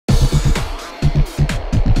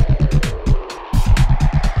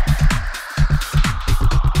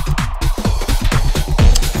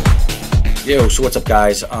Yo, so what's up,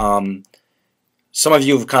 guys? Some of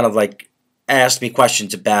you have kind of like asked me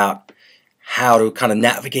questions about how to kind of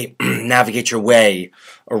navigate your way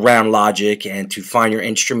around Logic and to find your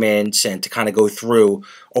instruments and to kind of go through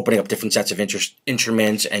opening up different sets of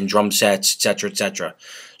instruments and drum sets, etc., etc.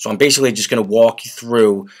 So I'm basically just going to walk you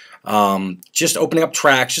through just opening up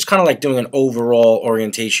tracks, just kind of like doing an overall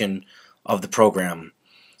orientation of the program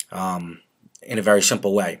in a very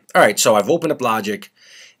simple way. All right, so I've opened up Logic.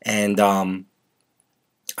 And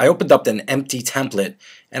I opened up an empty template,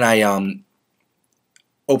 and I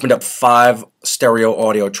opened up 5 stereo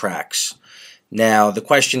audio tracks. Now, the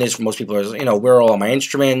question is for most people is, where are all my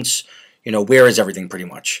instruments? Where is everything pretty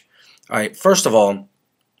much? All right, first of all,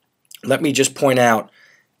 let me just point out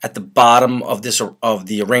at the bottom of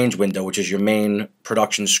the arrange window, which is your main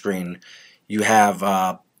production screen, you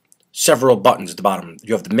have several buttons at the bottom.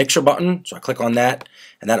 You have the mixer button, so I click on that,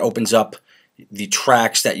 and that opens up the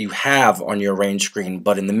tracks that you have on your arrange screen,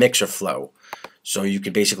 but in the mixer flow. So you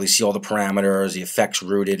can basically see all the parameters, the effects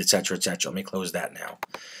rooted, etc., etc. Let me close that now.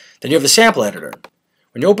 Then you have the sample editor.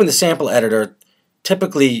 When you open the sample editor,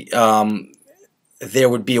 typically there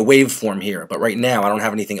would be a waveform here, but right now I don't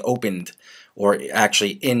have anything opened or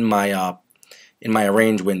actually in my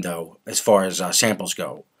arrange window as far as samples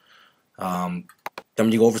go. Then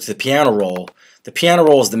when you go over to the piano roll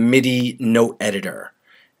is the MIDI note editor.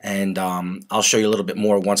 And I'll show you a little bit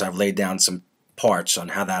more once I've laid down some parts on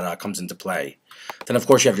how that comes into play. Then, of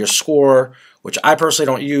course, you have your score, which I personally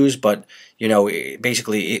don't use, but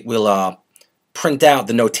basically it will print out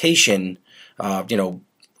the notation.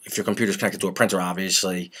 If your computer's connected to a printer,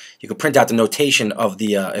 obviously, you can print out the notation of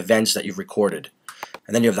the events that you've recorded.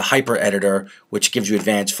 And then you have the hyper editor, which gives you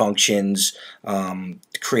advanced functions,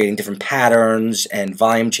 creating different patterns and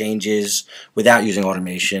volume changes without using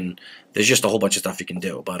automation. There's just a whole bunch of stuff you can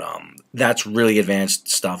do, but that's really advanced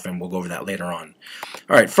stuff, and we'll go over that later on.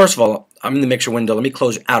 All right, first of all, I'm in the mixer window. Let me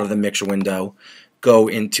close out of the mixer window, go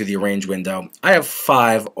into the arrange window. I have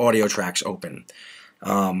 5 audio tracks open,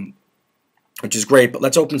 which is great, but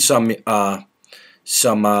let's open some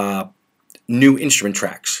new instrument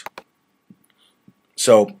tracks.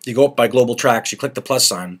 So you go up by global tracks, you click the plus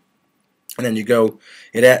sign, and then you go,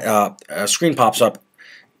 a screen pops up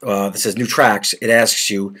that says new tracks. It asks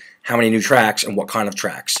you how many new tracks and what kind of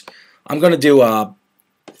tracks. I'm going to do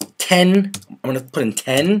 10. I'm going to put in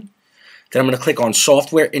 10. Then I'm going to click on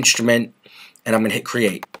software instrument, and I'm going to hit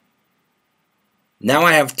create. Now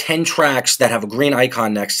I have 10 tracks that have a green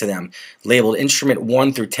icon next to them, labeled instrument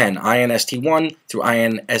 1 through 10, INST1 through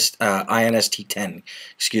INST10.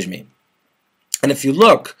 Excuse me. And if you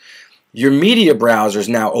look, your media browser is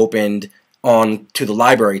now opened on to the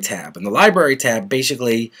library tab. And the library tab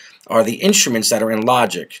basically are the instruments that are in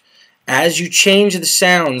Logic. As you change the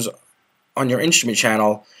sounds on your instrument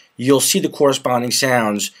channel, you'll see the corresponding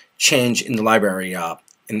sounds change in the library,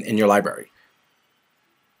 in your library.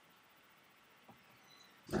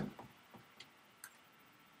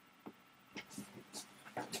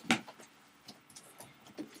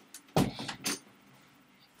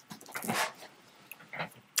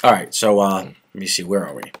 Alright, so let me see, where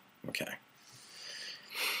are we? Okay.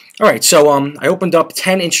 Alright, so I opened up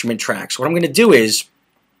 10 instrument tracks. What I'm going to do is,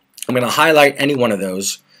 I'm going to highlight any one of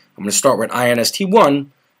those. I'm going to start with INST1.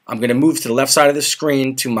 I'm going to move to the left side of the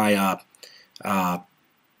screen to my, my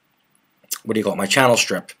channel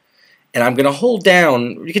strip. And I'm going to hold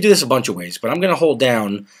down, you can do this a bunch of ways, but I'm going to hold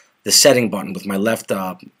down the setting button with my left,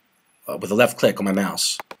 with a left click on my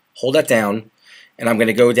mouse. Hold that down. And I'm going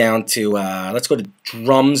to go down to, let's go to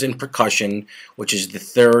drums and percussion, which is the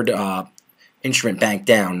third instrument bank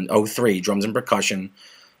down, 03, drums and percussion.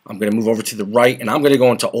 I'm going to move over to the right, and I'm going to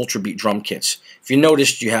go into Ultra Beat drum kits. If you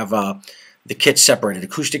noticed, you have the kits separated,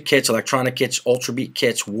 acoustic kits, electronic kits, Ultra Beat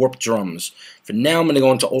kits, warped drums. For now, I'm going to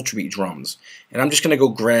go into Ultra Beat drums. And I'm just going to go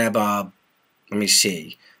grab, let me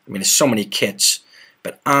see, there's so many kits.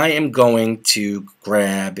 But I am going to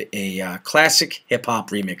grab a classic hip-hop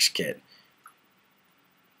remix kit.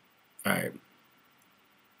 Alright,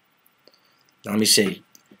 now let me see.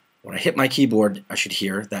 When I hit my keyboard, I should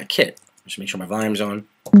hear that kit. Just make sure my volume's on.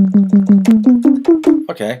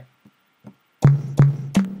 Okay.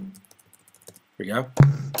 Here we go.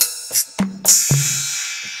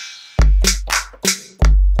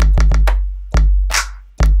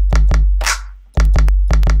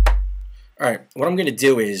 Alright, what I'm going to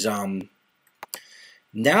do is, now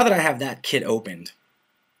that I have that kit opened,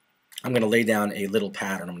 I'm going to lay down a little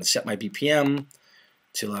pattern. I'm going to set my BPM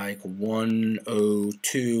to like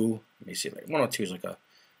 102. Let me see, like 102 is like a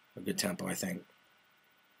good tempo, I think.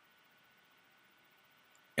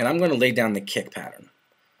 And I'm going to lay down the kick pattern.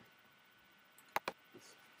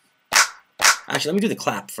 Actually, let me do the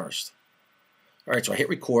clap first. Alright, so I hit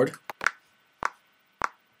record.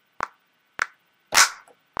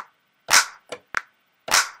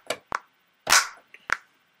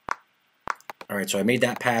 Alright, so I made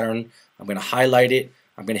that pattern. I'm going to highlight it.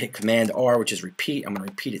 I'm going to hit Command R, which is repeat. I'm going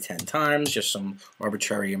to repeat it 10 times, just some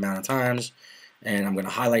arbitrary amount of times. And I'm going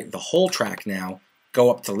to highlight the whole track now. Go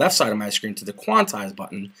up to the left side of my screen to the quantize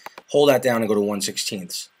button. Hold that down and go to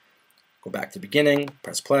 1/16. Go back to the beginning,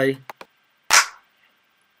 press play.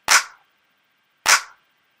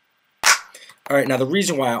 Alright, now the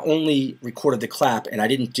reason why I only recorded the clap and I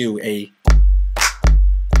didn't do a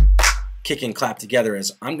kick and clap together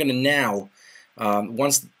is I'm going to now,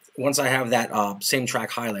 once I have that same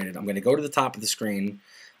track highlighted, I'm going to go to the top of the screen.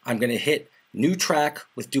 I'm going to hit New Track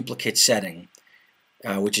with Duplicate Setting,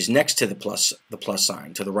 which is next to the plus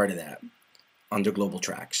sign, to the right of that, under Global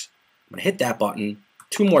Tracks. I'm going to hit that button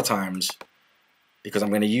 2 more times because I'm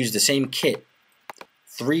going to use the same kit,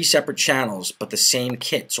 3 separate channels, but the same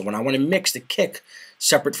kit. So when I want to mix the kick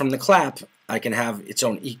separate from the clap, I can have its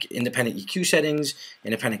own independent EQ settings,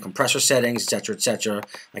 independent compressor settings, etc., etc.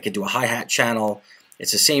 I could do a hi-hat channel.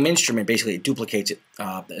 It's the same instrument. Basically, it duplicates it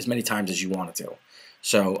as many times as you want it to.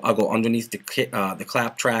 So I'll go underneath the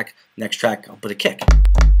clap track. Next track, I'll put a kick.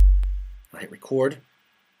 I'll hit record.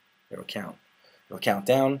 It'll count. It'll count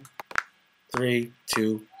down. 3,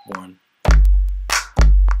 2, 1.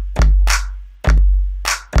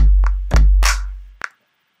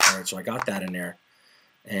 Alright, so I got that in there.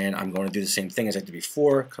 And I'm going to do the same thing as I did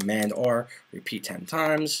before. Command R, repeat 10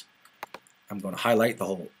 times. I'm going to highlight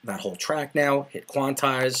that whole track now, hit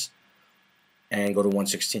quantize, and go to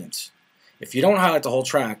 1/16. If you don't highlight the whole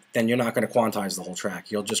track, then you're not going to quantize the whole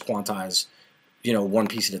track. You'll just quantize, one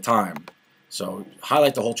piece at a time. So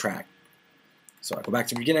highlight the whole track. So I go back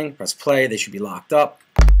to the beginning, press play. They should be locked up.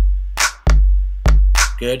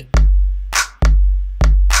 Good.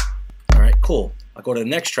 All right, cool. I'll go to the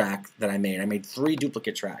next track that I made. I made 3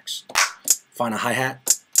 duplicate tracks. Find a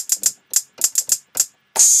hi-hat,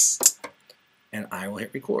 and I will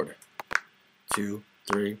hit record. 2,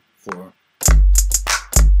 3, 4.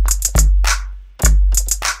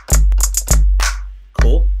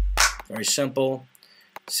 Cool. Very simple.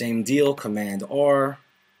 Same deal. Command R.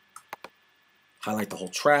 Highlight the whole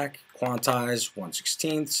track. Quantize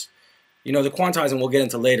 1/16. The quantizing we'll get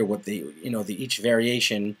into later with the each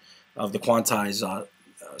variation of the quantize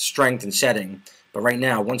strength and setting. But right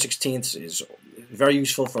now, 1/16 is very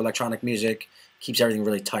useful for electronic music. Keeps everything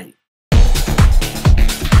really tight.